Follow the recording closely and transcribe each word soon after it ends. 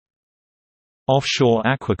Offshore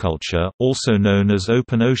aquaculture, also known as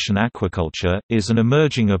open ocean aquaculture, is an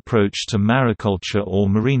emerging approach to mariculture or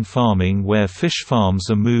marine farming where fish farms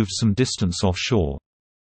are moved some distance offshore.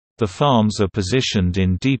 The farms are positioned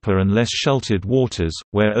in deeper and less sheltered waters,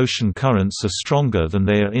 where ocean currents are stronger than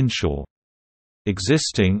they are inshore.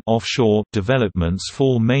 Existing offshore developments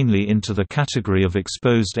fall mainly into the category of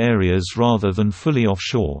exposed areas rather than fully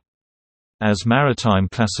offshore. As Maritime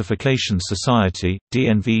Classification Society,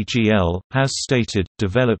 DNVGL, has stated,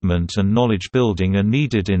 development and knowledge building are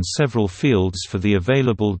needed in several fields for the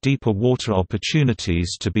available deeper water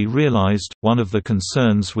opportunities to be realized. One of the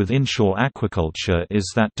concerns with inshore aquaculture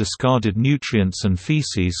is that discarded nutrients and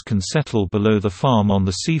feces can settle below the farm on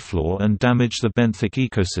the seafloor and damage the benthic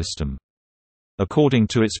ecosystem. According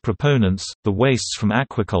to its proponents, the wastes from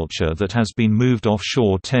aquaculture that has been moved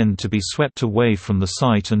offshore tend to be swept away from the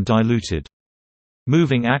site and diluted.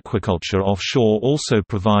 Moving aquaculture offshore also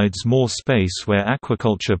provides more space where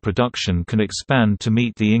aquaculture production can expand to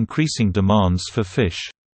meet the increasing demands for fish.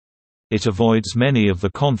 It avoids many of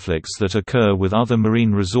the conflicts that occur with other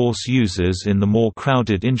marine resource users in the more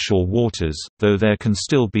crowded inshore waters, though there can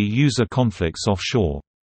still be user conflicts offshore.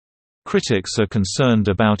 Critics are concerned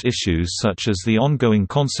about issues such as the ongoing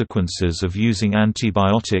consequences of using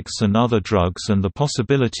antibiotics and other drugs and the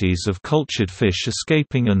possibilities of cultured fish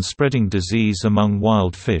escaping and spreading disease among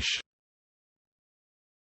wild fish.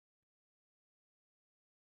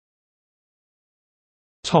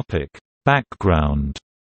 Background.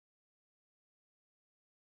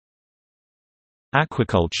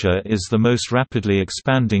 Aquaculture is the most rapidly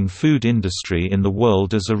expanding food industry in the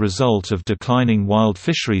world as a result of declining wild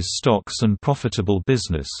fisheries stocks and profitable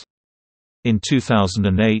business. In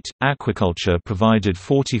 2008, aquaculture provided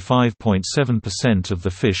 45.7% of the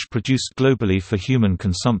fish produced globally for human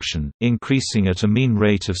consumption, increasing at a mean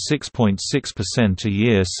rate of 6.6% a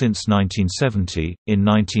year since 1970. In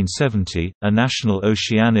 1970, a National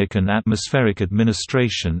Oceanic and Atmospheric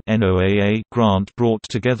Administration (NOAA) grant brought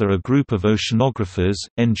together a group of oceanographers,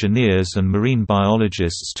 engineers, and marine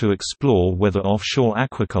biologists to explore whether offshore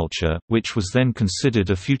aquaculture, which was then considered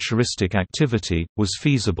a futuristic activity, was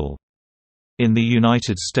feasible. In the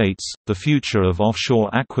United States, the future of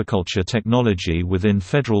offshore aquaculture technology within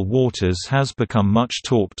federal waters has become much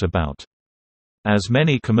talked about. As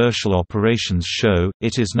many commercial operations show,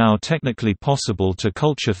 it is now technically possible to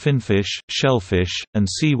culture finfish, shellfish, and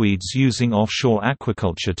seaweeds using offshore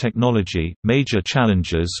aquaculture technology. Major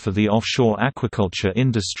challenges for the offshore aquaculture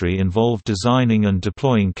industry involve designing and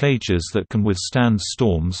deploying cages that can withstand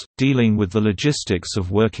storms, dealing with the logistics of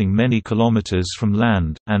working many kilometers from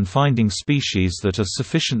land, and finding species that are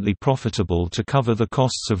sufficiently profitable to cover the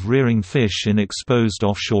costs of rearing fish in exposed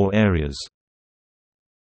offshore areas.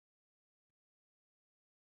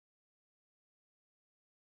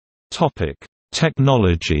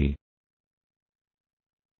 Technology.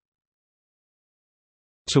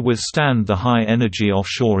 To withstand the high-energy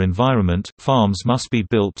offshore environment, farms must be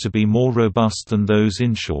built to be more robust than those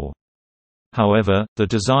inshore. However, the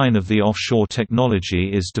design of the offshore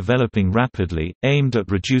technology is developing rapidly, aimed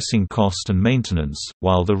at reducing cost and maintenance,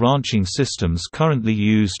 while the ranching systems currently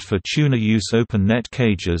used for tuna use open net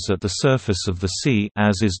cages at the surface of the sea,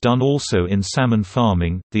 as is done also in salmon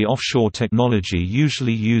farming. The offshore technology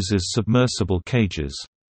usually uses submersible cages.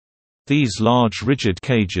 These large rigid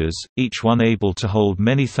cages, each one able to hold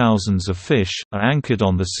many thousands of fish, are anchored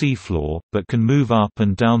on the seafloor, but can move up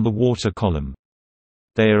and down the water column.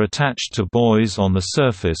 They are attached to buoys on the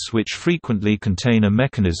surface which frequently contain a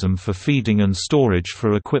mechanism for feeding and storage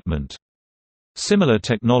for equipment. Similar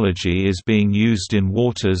technology is being used in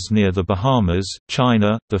waters near the Bahamas,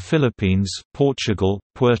 China, the Philippines, Portugal,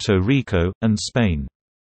 Puerto Rico, and Spain.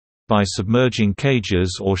 By submerging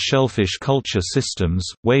cages or shellfish culture systems,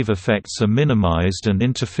 wave effects are minimized and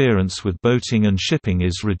interference with boating and shipping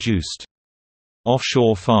is reduced.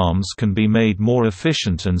 Offshore farms can be made more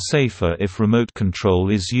efficient and safer if remote control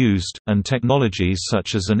is used, and technologies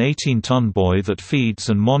such as an 18-ton buoy that feeds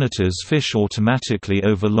and monitors fish automatically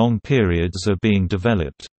over long periods are being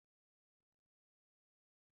developed.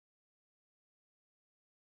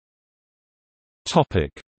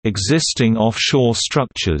 Existing offshore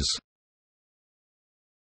structures.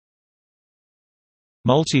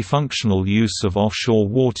 Multifunctional use of offshore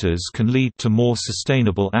waters can lead to more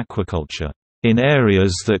sustainable aquaculture in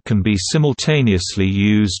areas that can be simultaneously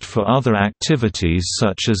used for other activities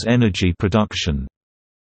such as energy production.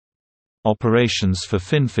 Operations for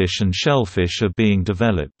finfish and shellfish are being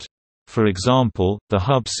developed. For example, the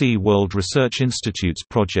Hub Sea World Research Institute's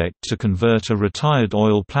project to convert a retired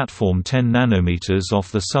oil platform 10 nanometers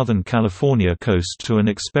off the Southern California coast to an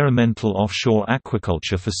experimental offshore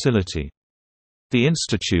aquaculture facility. The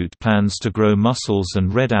institute plans to grow mussels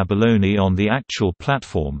and red abalone on the actual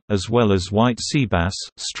platform, as well as white sea bass,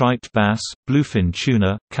 striped bass, bluefin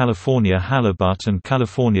tuna, California halibut and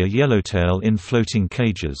California yellowtail in floating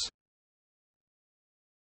cages.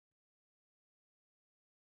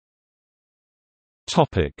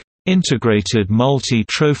 Integrated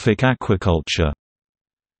multi-trophic aquaculture.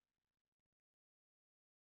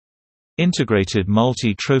 Integrated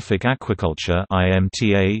multi-trophic aquaculture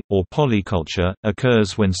 (IMTA) or polyculture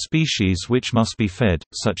occurs when species which must be fed,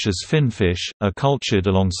 such as finfish, are cultured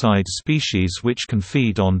alongside species which can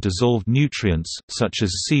feed on dissolved nutrients, such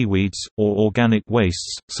as seaweeds, or organic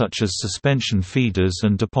wastes, such as suspension feeders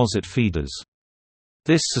and deposit feeders.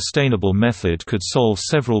 This sustainable method could solve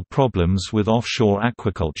several problems with offshore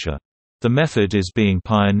aquaculture. The method is being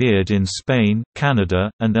pioneered in Spain,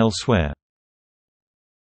 Canada, and elsewhere.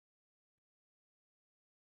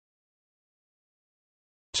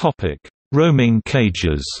 Roaming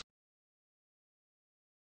cages.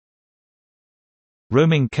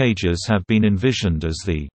 Roaming cages have been envisioned as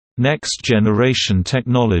the next-generation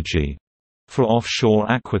technology for offshore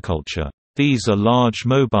aquaculture. These are large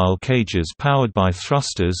mobile cages powered by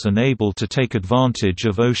thrusters and able to take advantage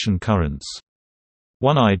of ocean currents.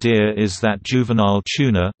 One idea is that juvenile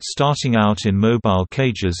tuna, starting out in mobile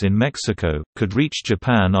cages in Mexico, could reach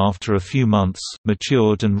Japan after a few months,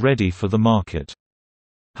 matured and ready for the market.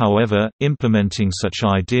 However, implementing such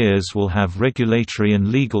ideas will have regulatory and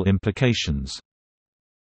legal implications.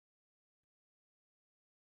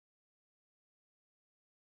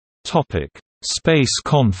 Space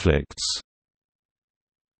conflicts.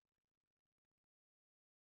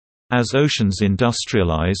 As oceans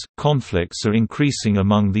industrialize, conflicts are increasing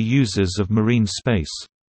among the users of marine space.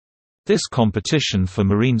 This competition for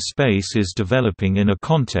marine space is developing in a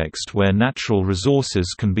context where natural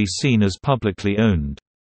resources can be seen as publicly owned.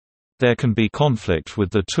 There can be conflict with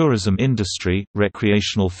the tourism industry,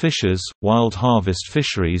 recreational fishers, wild harvest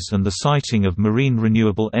fisheries and the siting of marine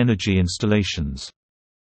renewable energy installations.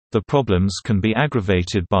 The problems can be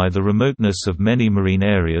aggravated by the remoteness of many marine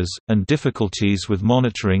areas, and difficulties with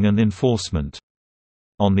monitoring and enforcement.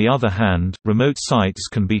 On the other hand, remote sites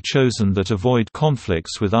can be chosen that avoid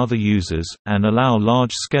conflicts with other users, and allow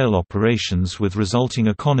large-scale operations with resulting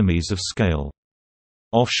economies of scale.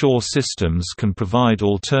 Offshore systems can provide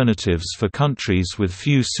alternatives for countries with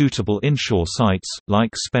few suitable inshore sites,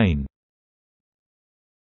 like Spain.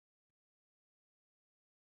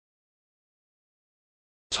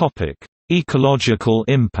 Ecological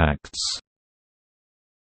impacts.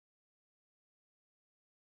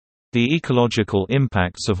 The ecological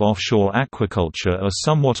impacts of offshore aquaculture are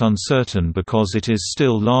somewhat uncertain because it is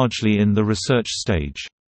still largely in the research stage.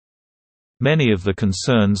 Many of the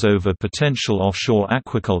concerns over potential offshore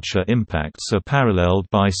aquaculture impacts are paralleled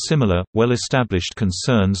by similar, well-established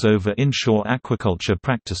concerns over inshore aquaculture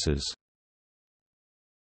practices.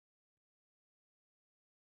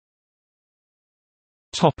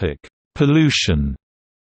 Pollution.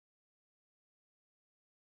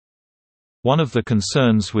 One of the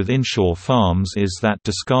concerns with inshore farms is that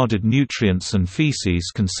discarded nutrients and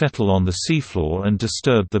feces can settle on the seafloor and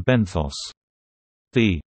disturb the benthos.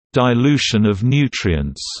 The dilution of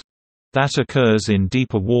nutrients that occurs in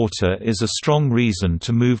deeper water is a strong reason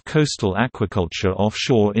to move coastal aquaculture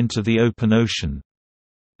offshore into the open ocean.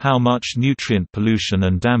 How much nutrient pollution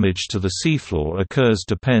and damage to the seafloor occurs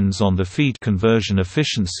depends on the feed conversion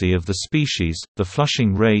efficiency of the species, the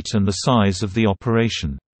flushing rate and the size of the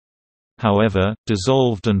operation. However,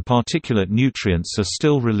 dissolved and particulate nutrients are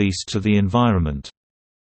still released to the environment.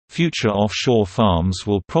 Future offshore farms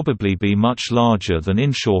will probably be much larger than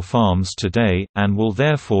inshore farms today, and will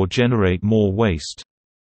therefore generate more waste.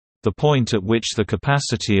 The point at which the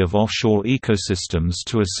capacity of offshore ecosystems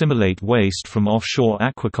to assimilate waste from offshore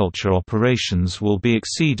aquaculture operations will be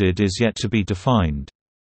exceeded is yet to be defined.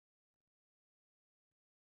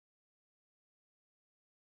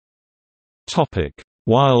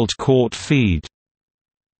 Wild-caught feed.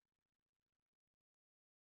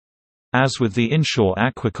 As with the inshore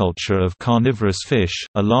aquaculture of carnivorous fish,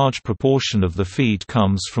 a large proportion of the feed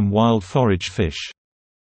comes from wild forage fish.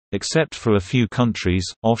 Except for a few countries,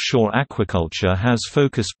 offshore aquaculture has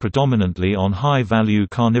focused predominantly on high-value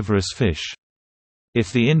carnivorous fish.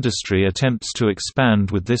 If the industry attempts to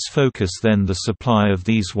expand with this focus, then the supply of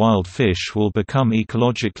these wild fish will become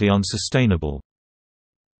ecologically unsustainable.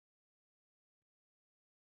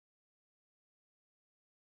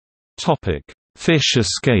 Fish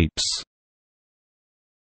escapes.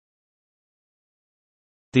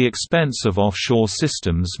 The expense of offshore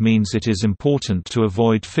systems means it is important to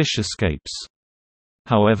avoid fish escapes.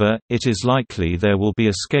 However, it is likely there will be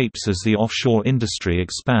escapes as the offshore industry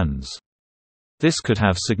expands. This could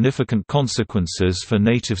have significant consequences for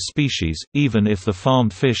native species, even if the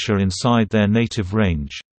farmed fish are inside their native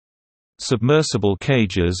range. Submersible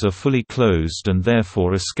cages are fully closed and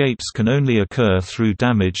therefore escapes can only occur through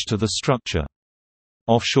damage to the structure.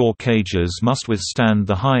 Offshore cages must withstand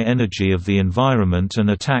the high energy of the environment and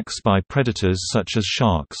attacks by predators such as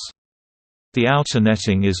sharks. The outer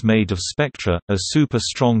netting is made of spectra, a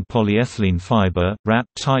super-strong polyethylene fiber,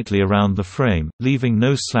 wrapped tightly around the frame, leaving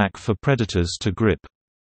no slack for predators to grip.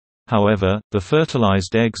 However, the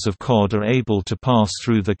fertilized eggs of cod are able to pass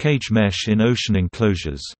through the cage mesh in ocean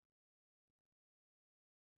enclosures.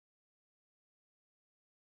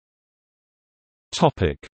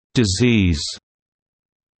 Disease.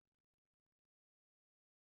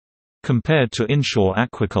 Compared to inshore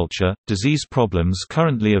aquaculture, disease problems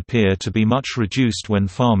currently appear to be much reduced when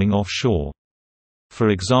farming offshore. For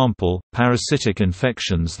example, parasitic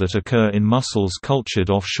infections that occur in mussels cultured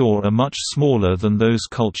offshore are much smaller than those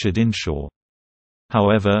cultured inshore.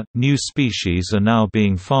 However, new species are now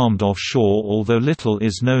being farmed offshore, although little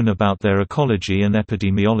is known about their ecology and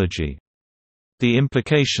epidemiology. The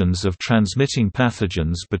implications of transmitting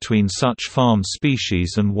pathogens between such farmed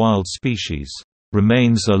species and wild species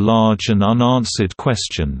remains a large and unanswered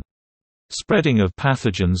question. Spreading of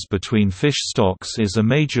pathogens between fish stocks is a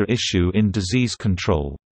major issue in disease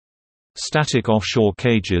control. Static offshore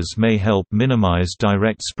cages may help minimize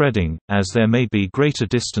direct spreading, as there may be greater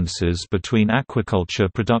distances between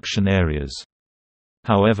aquaculture production areas.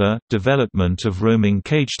 However, development of roaming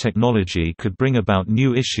cage technology could bring about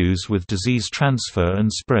new issues with disease transfer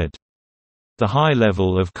and spread. The high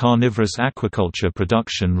level of carnivorous aquaculture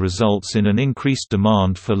production results in an increased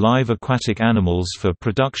demand for live aquatic animals for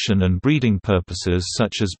production and breeding purposes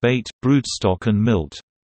such as bait, broodstock and milt.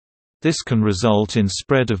 This can result in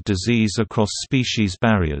spread of disease across species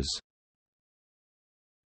barriers.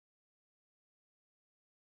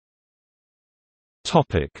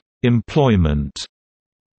 Employment.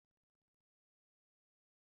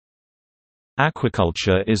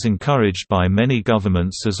 Aquaculture is encouraged by many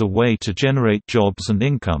governments as a way to generate jobs and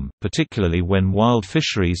income, particularly when wild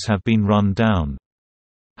fisheries have been run down.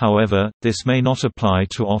 However, this may not apply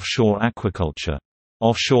to offshore aquaculture.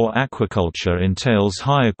 Offshore aquaculture entails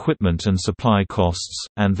high equipment and supply costs,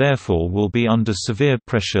 and therefore will be under severe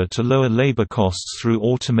pressure to lower labor costs through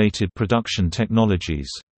automated production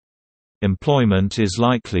technologies. Employment is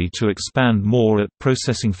likely to expand more at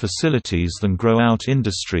processing facilities than grow-out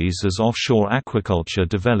industries as offshore aquaculture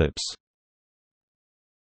develops.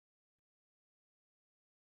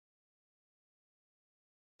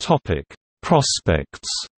 Prospects.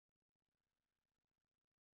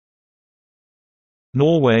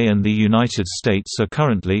 Norway and the United States are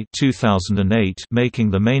currently 2008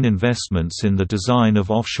 making the main investments in the design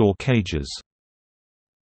of offshore cages.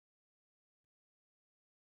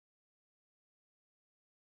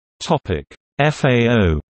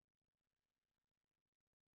 FAO.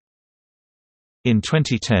 In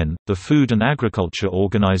 2010, the Food and Agriculture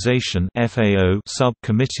Organization (FAO)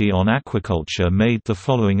 Subcommittee on Aquaculture made the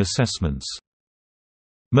following assessments.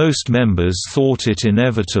 Most members thought it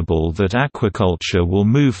inevitable that aquaculture will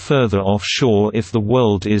move further offshore if the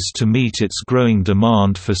world is to meet its growing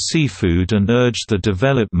demand for seafood, and urged the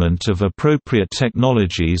development of appropriate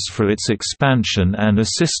technologies for its expansion and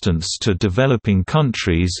assistance to developing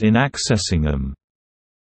countries in accessing them.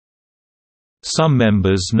 Some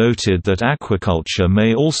members noted that aquaculture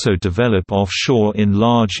may also develop offshore in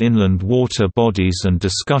large inland water bodies, and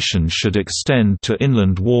discussion should extend to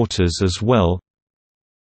inland waters as well.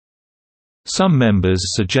 Some members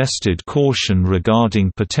suggested caution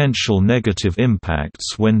regarding potential negative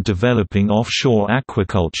impacts when developing offshore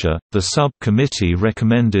aquaculture. The subcommittee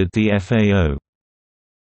recommended the FAO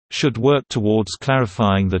should work towards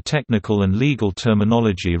clarifying the technical and legal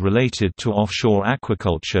terminology related to offshore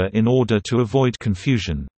aquaculture in order to avoid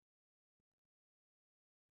confusion.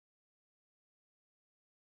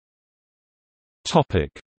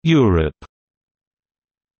 Europe.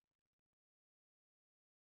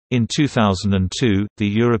 In 2002, the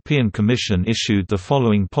European Commission issued the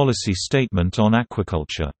following policy statement on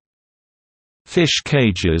aquaculture. Fish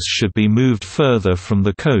cages should be moved further from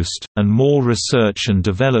the coast, and more research and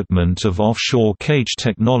development of offshore cage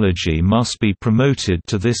technology must be promoted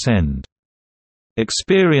to this end.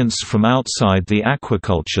 Experience from outside the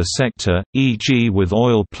aquaculture sector, e.g. with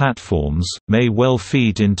oil platforms, may well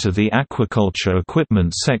feed into the aquaculture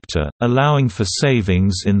equipment sector, allowing for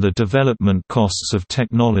savings in the development costs of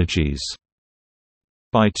technologies.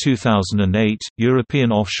 By 2008,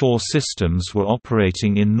 European offshore systems were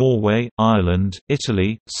operating in Norway, Ireland,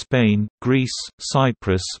 Italy, Spain, Greece,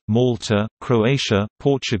 Cyprus, Malta, Croatia,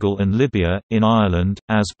 Portugal, and Libya. In Ireland,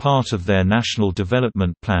 as part of their National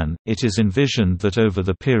Development Plan, it is envisioned that over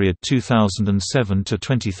the period 2007 to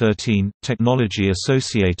 2013, technology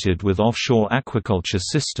associated with offshore aquaculture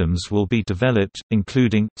systems will be developed,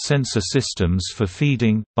 including sensor systems for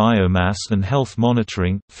feeding, biomass and health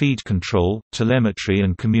monitoring, feed control, telemetry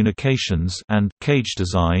and communications, and cage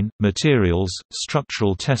design, materials,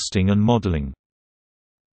 structural testing and modeling.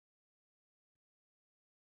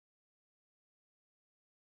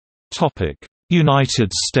 Topic: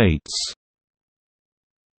 United States.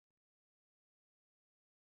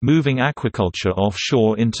 Moving aquaculture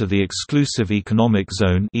offshore into the Exclusive Economic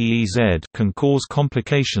Zone (EEZ) can cause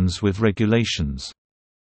complications with regulations.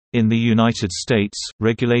 In the United States,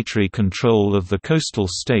 regulatory control of the coastal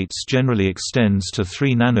states generally extends to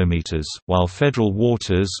 3 nanometers, while federal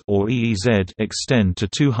waters or EEZ extend to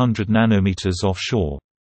 200 nanometers offshore.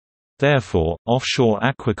 Therefore, offshore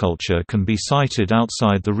aquaculture can be sited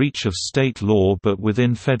outside the reach of state law but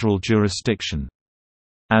within federal jurisdiction.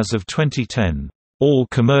 As of 2010, all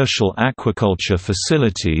commercial aquaculture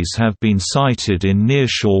facilities have been sited in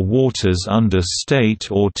nearshore waters under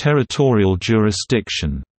state or territorial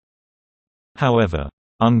jurisdiction. However,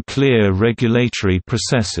 unclear regulatory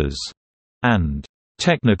processes and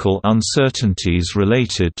technical uncertainties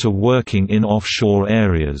related to working in offshore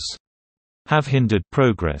areas have hindered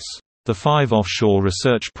progress. The 5 offshore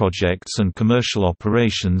research projects and commercial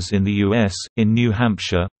operations in the U.S., in New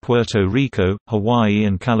Hampshire, Puerto Rico, Hawaii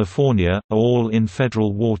and California, are all in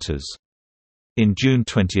federal waters. In June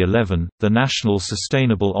 2011, the National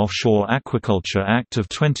Sustainable Offshore Aquaculture Act of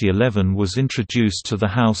 2011 was introduced to the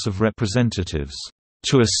House of Representatives,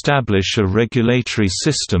 to establish a regulatory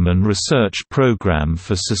system and research program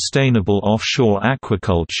for sustainable offshore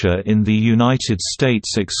aquaculture in the United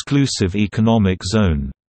States Exclusive Economic Zone.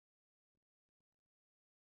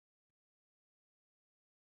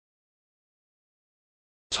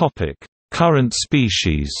 Current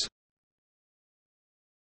species.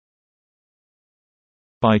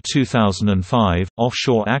 By 2005,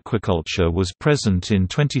 offshore aquaculture was present in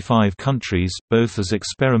 25 countries, both as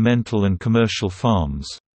experimental and commercial farms.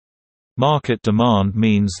 Market demand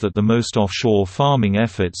means that the most offshore farming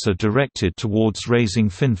efforts are directed towards raising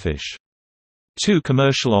finfish. 2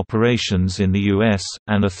 commercial operations in the U.S.,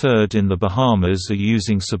 and a third in the Bahamas are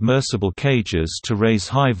using submersible cages to raise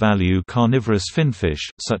high-value carnivorous finfish,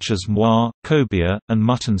 such as moa, cobia, and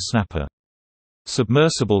mutton snapper.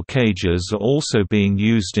 Submersible cages are also being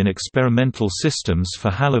used in experimental systems for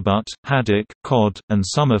halibut, haddock, cod, and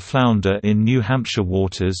summer flounder in New Hampshire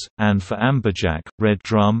waters, and for amberjack, red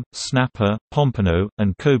drum, snapper, pompano,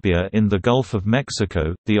 and cobia in the Gulf of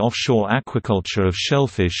Mexico. The offshore aquaculture of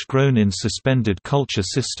shellfish grown in suspended culture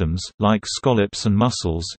systems, like scallops and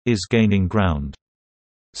mussels, is gaining ground.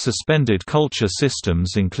 Suspended culture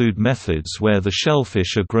systems include methods where the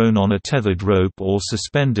shellfish are grown on a tethered rope or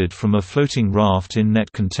suspended from a floating raft in net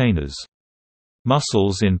containers.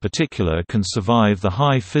 Mussels in particular can survive the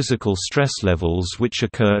high physical stress levels which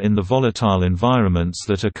occur in the volatile environments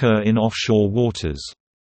that occur in offshore waters.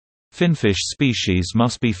 Finfish species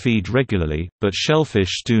must be fed regularly, but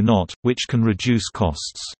shellfish do not, which can reduce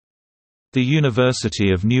costs. The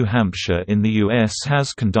University of New Hampshire in the U.S.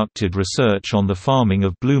 has conducted research on the farming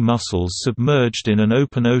of blue mussels submerged in an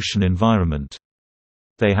open ocean environment.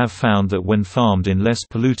 They have found that when farmed in less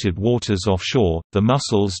polluted waters offshore, the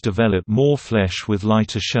mussels develop more flesh with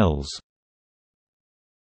lighter shells.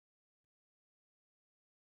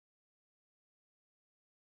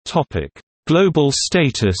 Global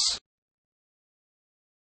status.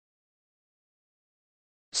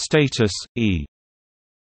 Status, E.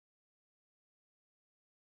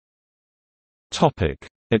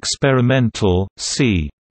 Experimental, C.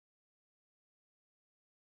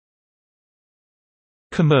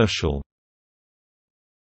 Commercial.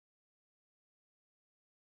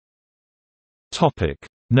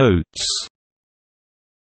 Notes.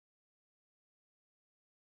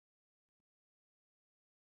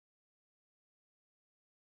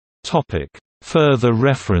 Further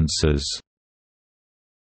references.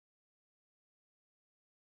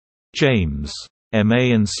 James.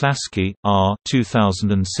 M.A. and Slasky, R.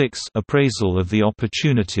 2006 Appraisal of the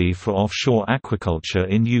Opportunity for Offshore Aquaculture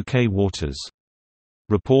in UK Waters.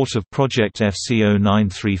 Report of Project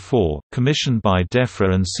FC0934, commissioned by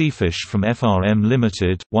DEFRA and Seafish from FRM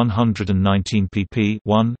Limited, 119 pp.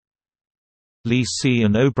 1. Lee C.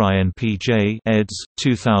 and O'Brien P. J. eds.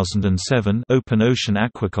 2007 Open Ocean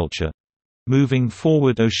Aquaculture. Moving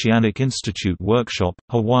Forward Oceanic Institute Workshop,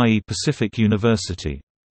 Hawaii Pacific University.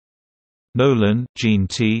 Nolan, Jean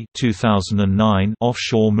T. 2009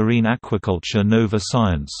 Offshore Marine Aquaculture Nova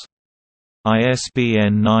Science.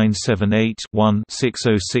 ISBN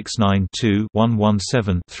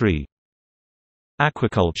 978-1-60692-117-3.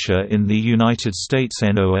 Aquaculture in the United States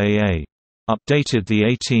NOAA. Updated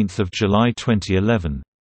 18 July 2011.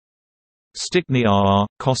 Stickney R. R.,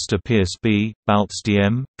 Costa Pierce B., Baltz D.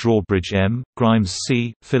 M., Drawbridge M., Grimes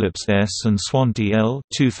C., Phillips S. and Swan D. L.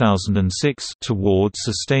 2006 Toward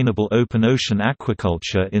Sustainable Open Ocean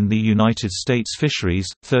Aquaculture in the United States Fisheries,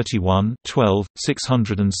 31 12,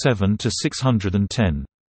 607–610.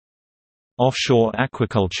 Offshore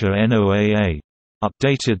Aquaculture NOAA.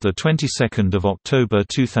 Updated 22 October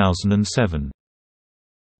 2007.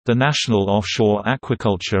 The National Offshore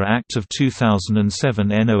Aquaculture Act of 2007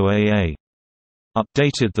 NOAA.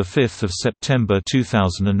 Updated 5 September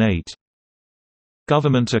 2008.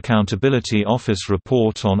 Government Accountability Office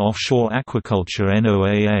Report on Offshore Aquaculture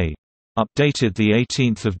NOAA. Updated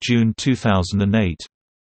 18 June 2008.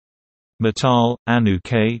 Mittal, Anu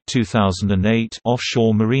K. 2008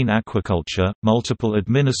 Offshore Marine Aquaculture, Multiple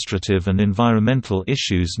Administrative and Environmental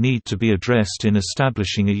Issues Need to be Addressed in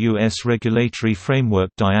Establishing a U.S. Regulatory Framework.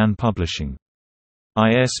 Diane Publishing.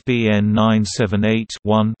 ISBN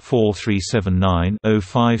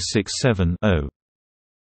 978-1-4379-0567-0.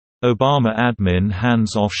 Obama Admin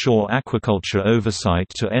hands Offshore Aquaculture Oversight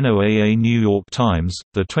to NOAA. New York Times,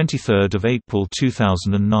 23 April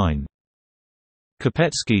 2009.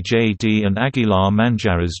 Kopetsky J. D. and Aguilar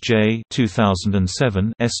Manjarres J.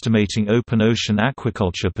 2007 Estimating Open Ocean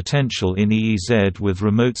Aquaculture Potential in EEZ with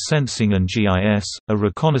Remote Sensing and GIS, a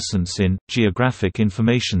Reconnaissance in, Geographic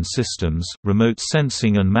Information Systems, Remote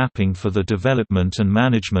Sensing and Mapping for the Development and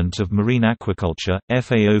Management of Marine Aquaculture,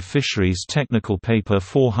 FAO Fisheries Technical Paper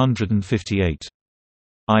 458.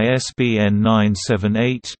 ISBN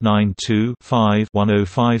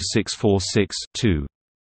 978-92-5-105646-2.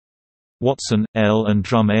 Watson, L. and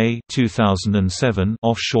Drum A. 2007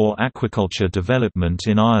 Offshore Aquaculture Development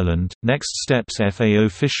in Ireland, Next Steps FAO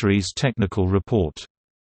Fisheries Technical Report.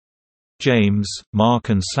 James, Mark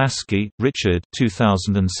and Slasky, Richard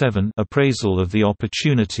 2007 Appraisal of the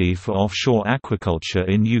Opportunity for Offshore Aquaculture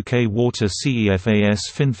in UK Water CEFAS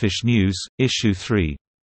Finfish News, Issue 3.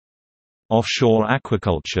 Offshore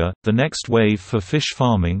Aquaculture, The Next Wave for Fish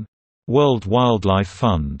Farming. World Wildlife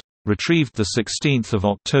Fund. Retrieved 16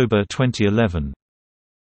 October 2011.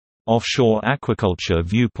 Offshore Aquaculture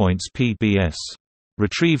Viewpoints PBS.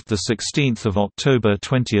 Retrieved 16 October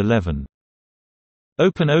 2011.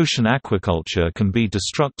 Open Ocean Aquaculture Can Be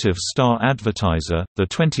Destructive. Star Advertiser,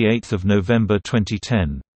 28 November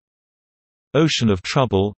 2010. Ocean of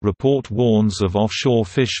Trouble, Report Warns of Offshore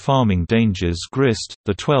Fish Farming Dangers. Grist,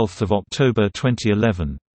 12 October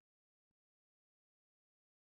 2011.